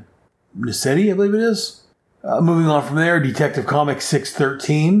Ann Nicetti, I believe it is. Moving on from there, Detective Comics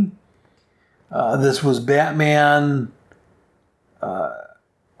 613. This was Batman.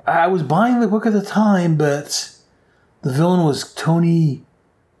 I was buying the book at the time, but the villain was Tony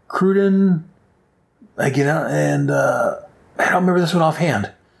Cruden. Again, and I don't remember this one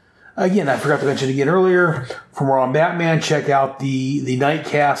offhand. Again, I forgot to mention again earlier, for more on Batman, check out the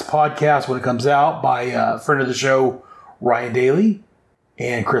Nightcast podcast when it comes out by a friend of the show, Ryan Daly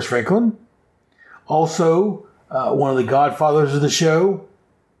and Chris Franklin. Also, one of the godfathers of the show,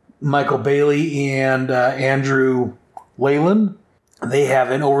 Michael Bailey and Andrew Leyland. They have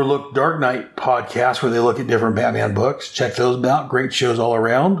an Overlooked Dark Knight podcast where they look at different Batman books. Check those out. Great shows all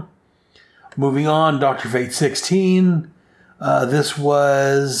around. Moving on, Dr. Fate 16. This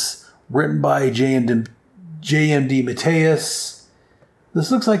was written by J.M.D. Mateus.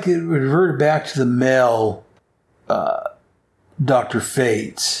 This looks like it reverted back to the male Dr.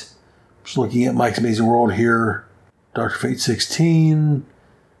 Fate. Just looking at Mike's Amazing World here. Dr. Fate 16.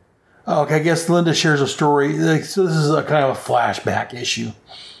 Okay, I guess Linda shares a story. So this is a kind of a flashback issue.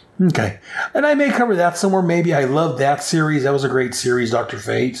 Okay. And I may cover that somewhere. Maybe. I love that series. That was a great series, Dr.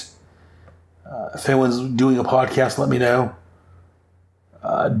 Fate. If anyone's doing a podcast, let me know.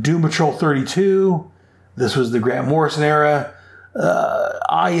 Doom Patrol 32. This was the Grant Morrison era.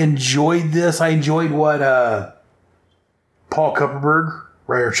 I enjoyed this. I enjoyed what Paul Kupperberg,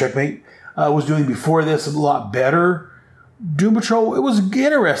 writer of Checkmate, was doing before this a lot better. Doom Patrol, it was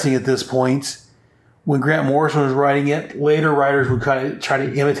interesting at this point when Grant Morrison was writing it. Later writers would kind of try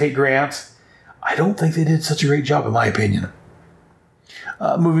to imitate Grant. I don't think they did such a great job, in my opinion.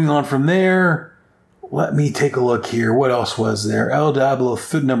 Moving on from there, let me take a look here. What else was there? El Diablo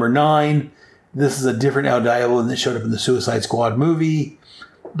Foot number 9. This is a different El Diablo than that showed up in the Suicide Squad movie.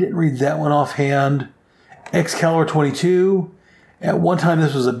 Didn't read that one offhand. Excalibur 22. At one time,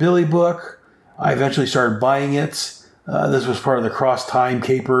 this was a Billy book. I eventually started buying it. This was part of the Cross Time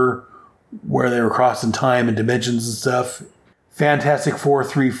caper, where they were crossing time and dimensions and stuff. Fantastic Four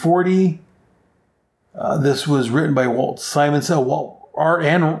 340. This was written by Walt Simonson. Writing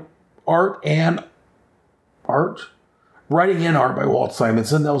and art by Walt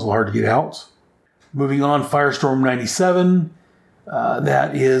Simonson. That was a little hard to get out. Moving on, Firestorm 97.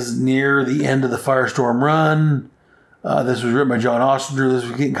 That is near the end of the Firestorm run. This was written by John Ostrander. This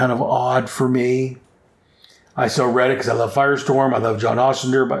was getting kind of odd for me. I still read it because I love Firestorm. I love John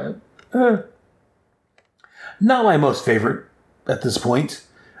Ostrander, but not my most favorite at this point.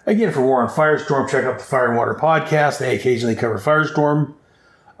 Again, for more on Firestorm, check out the Fire and Water podcast. They occasionally cover Firestorm.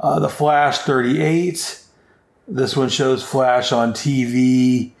 The Flash 38. This one shows Flash on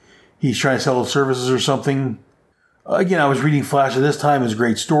TV. He's trying to sell services or something. Again, I was reading Flash at this time. It was a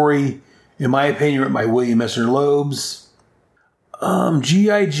great story. In my opinion, written by William Messner Loebs.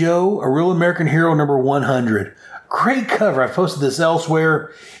 G.I. Joe, A Real American Hero, number 100. Great cover. I've posted this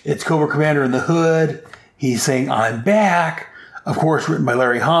elsewhere. It's Cobra Commander in the hood. He's saying, I'm back. Of course, written by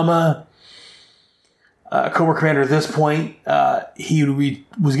Larry Hama. Cobra Commander at this point, he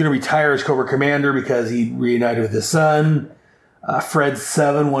was going to retire as Cobra Commander because he reunited with his son. Fred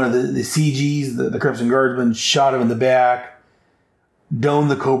 7, one of the CGs, the Crimson Guardsmen, shot him in the back,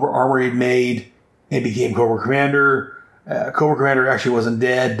 donned the Cobra armor he'd made, and became Cobra Commander. Cobra Commander actually wasn't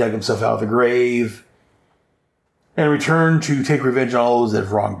dead, dug himself out of the grave, and returned to take revenge on all those that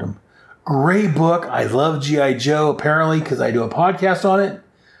have wronged him. Great book. I love G.I. Joe, apparently, because I do a podcast on it.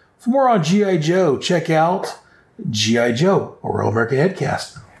 For more on G.I. Joe, check out G.I. Joe, a Real American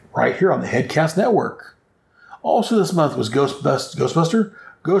Headcast, right here on the Headcast Network. Also this month was Ghost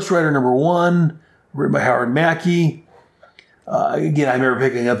Rider number 1, written by Howard Mackey. Again, I remember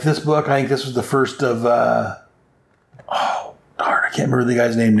picking up this book. I think this was the first of... I can't remember the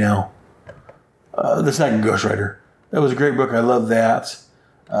guy's name now. The second Ghost Rider. That was a great book. I love that.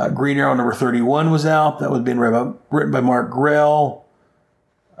 Green Arrow number 31 was out. That was being written by Mark Grell.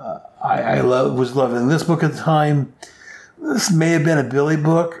 I was loving this book at the time. This may have been a Billy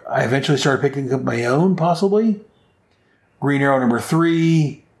book. I eventually started picking up my own, possibly. Green Arrow number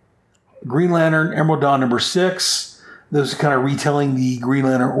 3. Green Lantern, Emerald Dawn number 6. This was kind of retelling the Green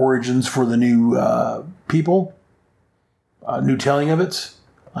Lantern origins for the new people. New telling of it.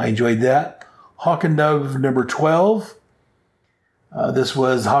 I enjoyed that. Hawk and Dove number 12. This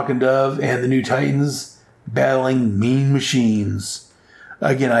was Hawk and Dove and the New Titans battling mean machines.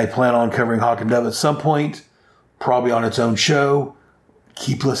 Again, I plan on covering Hawk and Dove at some point, probably on its own show.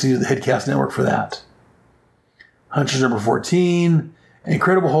 Keep listening to the Headcast Network for that. Hunters number 14.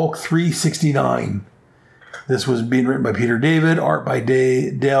 Incredible Hulk 369. This was being written by Peter David, art by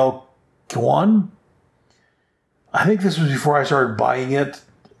Dale Kwan. I think this was before I started buying it.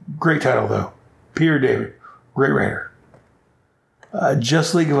 Great title, though. Peter David. Great writer.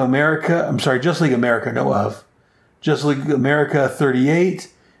 Justice League America, Justice League America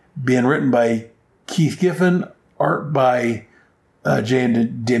 38, being written by Keith Giffen, art by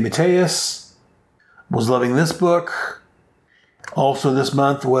Jan DeMatteis. Was loving this book. Also this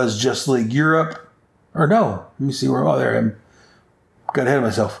month was Justice League Europe. Or no, let me see where, there I am. Got ahead of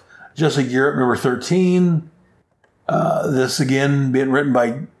myself. Justice League Europe number 13. This again being written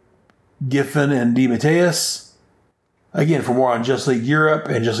by Giffen and DeMatteis. Again, for more on Justice League Europe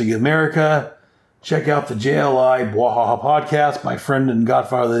and Justice League America, check out the JLI Bwahaha podcast, my friend and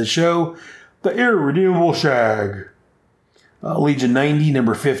godfather of the show, the Irredeemable Shag. Legion 90,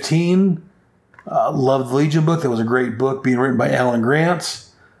 number 15. Loved the Legion book. That was a great book being written by Alan Grant.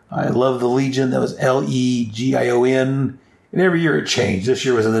 I love the Legion. That was Legion. And every year it changed. This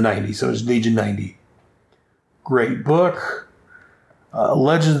year was in the 90s, so it was Legion 90. Great book.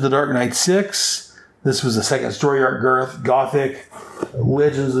 Legends of the Dark Knight 6. This was the second story arc, Gothic.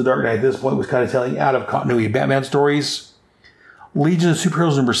 Legends of the Dark Knight at this point was kind of telling out of continuity Batman stories. Legion of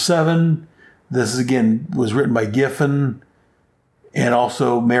Superheroes number 7. This again was written by Giffen and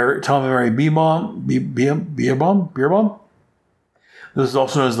also Tom and Mary Bierbaum. This is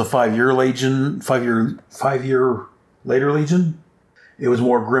also known as the 5-year Legion. 5 year later Legion. It was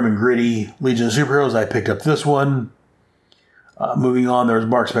more grim and gritty. Legion of Superheroes. I picked up this one. Moving on, there was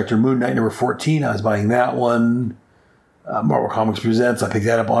Mark Spector Moon Knight number 14. I was buying that one. Marvel Comics Presents. I picked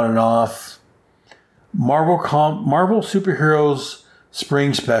that up on and off. Marvel Superheroes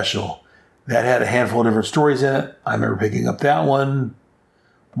Spring Special. That had a handful of different stories in it. I remember picking up that one.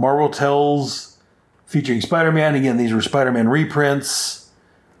 Marvel Tells featuring Spider-Man. Again, these were Spider-Man reprints.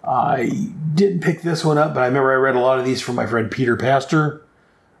 I didn't pick this one up, but I remember I read a lot of these from my friend Peter Pastor.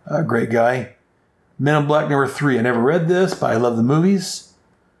 A great guy. Men in Black number 3. I never read this, but I love the movies.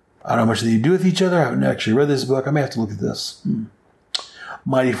 I don't know how much they do with each other. I haven't actually read this book. I may have to look at this.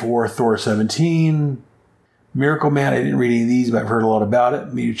 Mighty Thor 17. Miracle Man. I didn't read any of these, but I've heard a lot about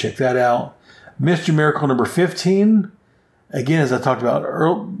it. Maybe check that out. Mr. Miracle number 15. Again, as I talked about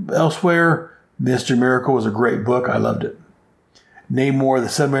elsewhere, Mr. Miracle was a great book. I loved it. Namor the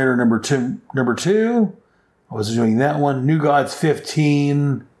Submariner number 2. I was enjoying that one. New Gods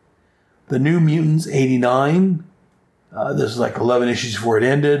 15. The New Mutants 89. This is like 11 issues before it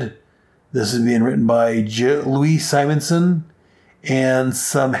ended. This is being written by Louis Simonson and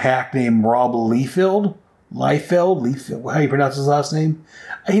some hack named Rob Liefeld. How do you pronounce his last name?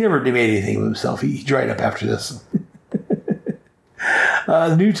 He never made anything of himself. He dried up after this.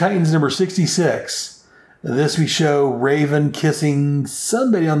 The New Titans number 66. This we show Raven kissing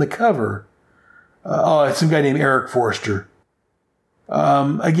somebody on the cover. It's some guy named Eric Forrester.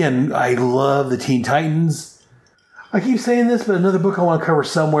 Again, I love the Teen Titans. I keep saying this, but another book I want to cover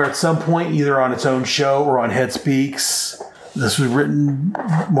somewhere at some point, either on its own show or on Head Speaks. This was written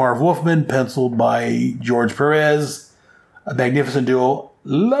Marv Wolfman, penciled by George Perez. A magnificent duo.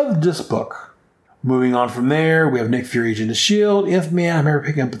 Loved this book. Moving on from there, we have Nick Fury, Agent of S.H.I.E.L.D., Infman, I remember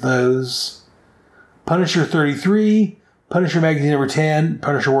picking up Those. Punisher 33, Punisher Magazine number 10,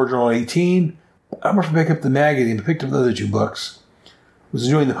 Punisher War Journal 18. I don't know if I picked up the magazine, but picked up the other two books. Was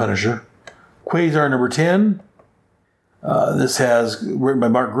enjoying the Punisher. Quasar number 10. This has written by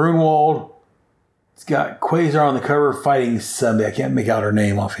Mark Grunwald. It's got Quasar on the cover fighting somebody. I can't make out her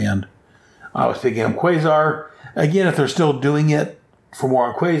name offhand. I was picking up Quasar. Again, if they're still doing it, for more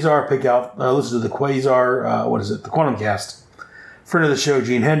on Quasar, listen to the Quasar, the Quantum Cast. Friend of the show,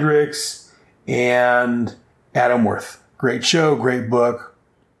 Gene Hendricks and Adam Worth. Great show, great book.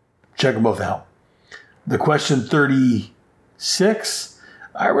 Check them both out. The Question 36.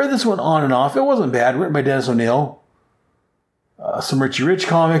 I read this one on and off. It wasn't bad. Written by Dennis O'Neil. Some Richie Rich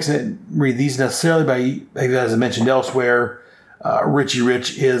comics. I didn't read these necessarily, but as I mentioned elsewhere, Richie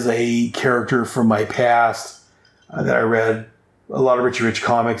Rich is a character from my past that I read a lot of Richie Rich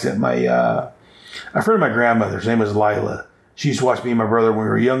comics at a friend of my grandmother's name was Lila. She used to watch me and my brother when we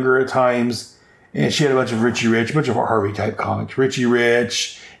were younger at times, and she had a bunch of Richie Rich, a bunch of Harvey type comics. Richie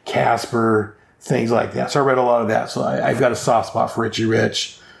Rich, Casper, things like that. So I read a lot of that. So I've got a soft spot for Richie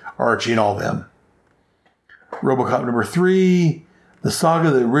Rich, Archie, and all them. RoboCop number 3, The Saga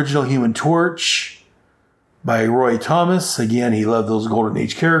of the Original Human Torch by Roy Thomas. Again, he loved those Golden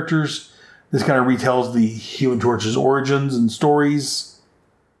Age characters. This kind of retells the Human Torch's origins and stories.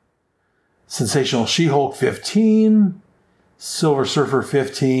 Sensational She-Hulk 15, Silver Surfer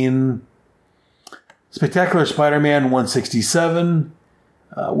 15, Spectacular Spider-Man 167,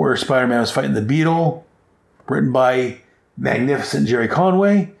 where Spider-Man was fighting the Beetle, written by magnificent Jerry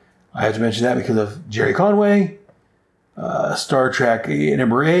Conway. I have to mention that because of Jerry Conway. Star Trek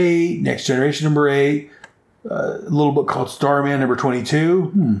number 8, Next Generation number 8, a little book called Starman number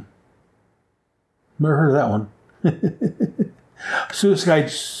 22. Never heard of that one. Suicide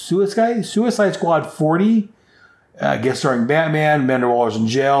Squad 40, guest starring Batman, Amanda Waller's in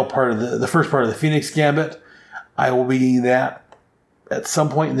jail, part of the first part of the Phoenix Gambit. I will be getting that at some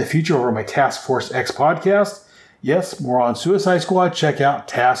point in the future over my Task Force X podcast. Yes, more on Suicide Squad. Check out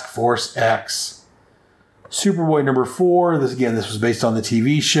Task Force X. Superboy number 4. This was based on the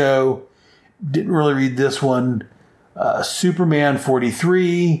TV show. Didn't really read this one. Superman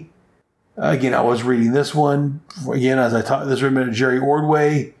 43. Again, I was reading this one. Again, as I taught, this was written by Jerry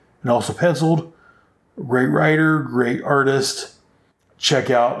Ordway and also penciled. Great writer, great artist. Check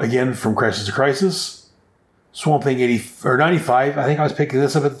out, again, From Crisis to Crisis. Swamp Thing 95. I think I was picking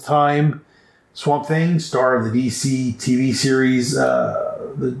this up at the time. Swamp Thing, star of the DC TV series,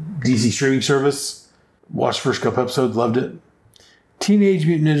 the DC streaming service. Watched the first couple episodes, loved it. Teenage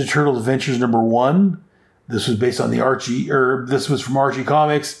Mutant Ninja Turtles Adventures number 1. This was based on this was from Archie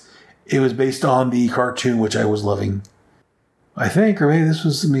Comics. It was based on the cartoon, which I was loving. I think, or maybe this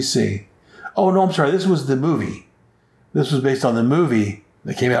was, let me see. Oh, no, I'm sorry. This was the movie. This was based on the movie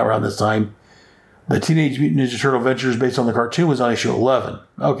that came out around this time. The Teenage Mutant Ninja Turtle Adventures based on the cartoon was on issue 11.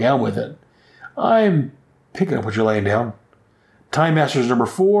 Okay, I'm with it. I'm picking up what you're laying down. Time Masters number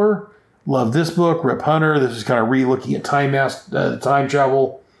 4. Love this book. Rip Hunter. This is kind of re-looking at time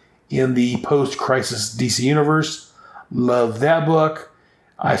travel in the post-crisis DC universe. Love that book.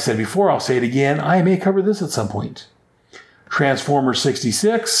 I said before, I'll say it again. I may cover this at some point. Transformers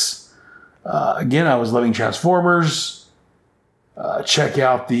 66. Again, I was loving Transformers. Check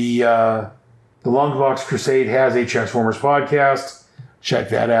out the Longbox Crusade has a Transformers podcast. Check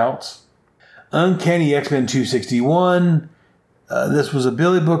that out. Uncanny X-Men 261. This was a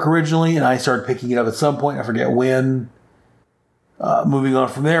Billy book originally, and I started picking it up at some point. I forget when. Moving on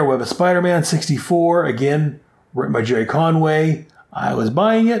from there, Web of Spider-Man 64. Again, written by Jerry Conway. I was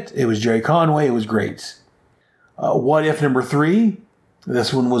buying it. It was Jerry Conway. It was great. What If number 3.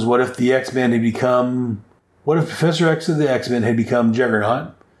 This one was what if Professor X of the X-Men had become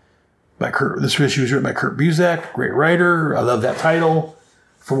Juggernaut. This issue was written by Kurt Busiek. Great writer. I love that title.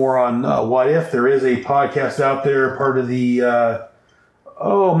 For more on What If, there is a podcast out there, part of the... I'm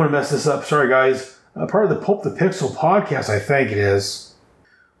going to mess this up. Sorry, guys. Part of the Pulp the Pixel podcast, I think it is.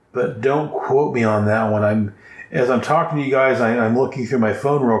 But don't quote me on that one. As I'm talking to you guys, I'm looking through my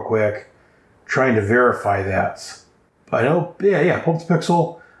phone real quick, trying to verify that. I know, Pulp the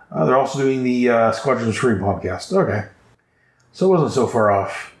Pixel. They're also doing the Squadron Stream podcast. Okay. So it wasn't so far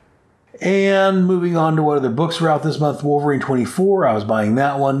off. And moving on to what other books were out this month. Wolverine 24, I was buying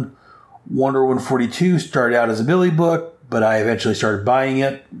that one. Wonder Woman 42 started out as a Billy book, but I eventually started buying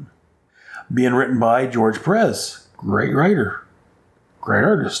it. Being written by George Perez. Great writer. Great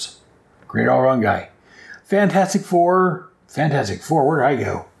artist. Great all-around guy. Fantastic Four, where did I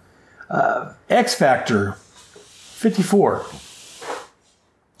go? X Factor 54.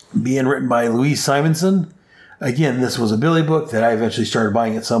 Being written by Louise Simonson. Again, this was a Billy book that I eventually started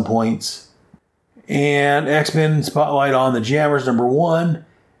buying at some points. And X-Men Spotlight on the Jammers, #1.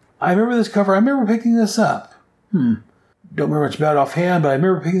 I remember this cover. I remember picking this up. Don't remember much about it offhand, but I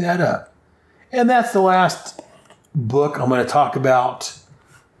remember picking that up. And that's the last book I'm going to talk about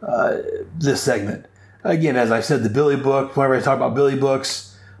this segment. Again, as I said, the Billy book. Whenever I talk about Billy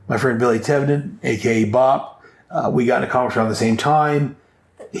books, my friend Billy Tevden, a.k.a. Bop, we got in a comic shop at the same time.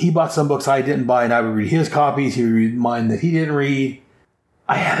 He bought some books I didn't buy, and I would read his copies. He would read mine that he didn't read.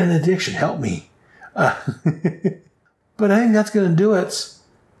 I had an addiction. Help me. But I think that's going to do it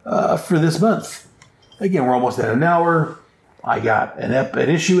for this month. Again, we're almost at an hour. I got an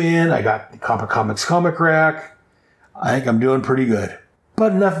issue in. I got the Comics Comic Rack. I think I'm doing pretty good.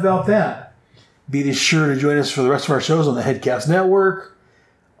 But enough about that. Be sure to join us for the rest of our shows on the Headcast Network.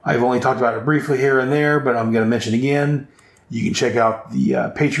 I've only talked about it briefly here and there, but I'm going to mention again. You can check out the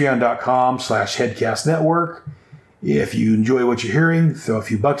patreon.com/Headcast Network. If you enjoy what you're hearing, throw a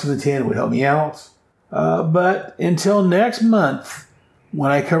few bucks in the tin. It would help me out. But until next month,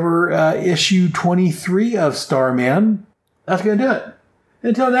 when I cover issue 23 of Starman, that's going to do it.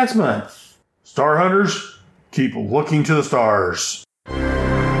 Until next month, Star Hunters, keep looking to the stars.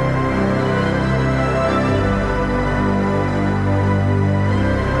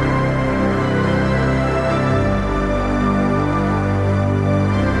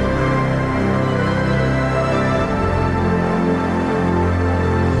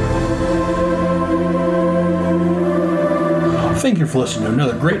 Thank you for listening to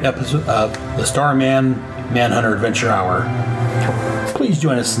another great episode of the Starman Manhunter Adventure Hour. Please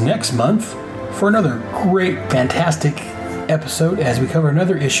join us next month for another great, fantastic episode as we cover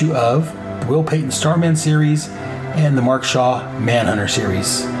another issue of the Will Payton Starman series and the Mark Shaw Manhunter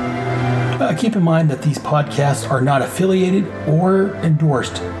series. Keep in mind that these podcasts are not affiliated or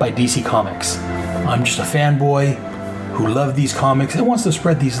endorsed by DC Comics. I'm just a fanboy who loves these comics and wants to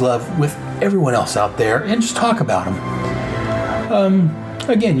spread these love with everyone else out there and just talk about them.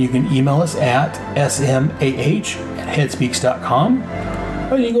 Again, you can email us at smah@headspeaks.com,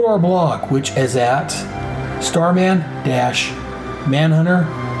 or you can go to our blog, which is at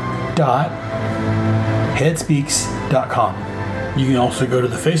starman-manhunter.headspeaks.com. You can also go to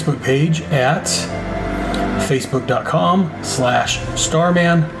the Facebook page at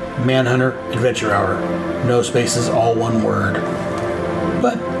facebook.com/Starman Manhunter Adventure Hour. No spaces, all one word.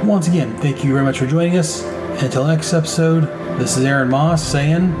 But once again, thank you very much for joining us. Until next episode, this is Aaron Moss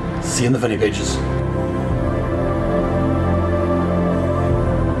saying, see you in the funny pages.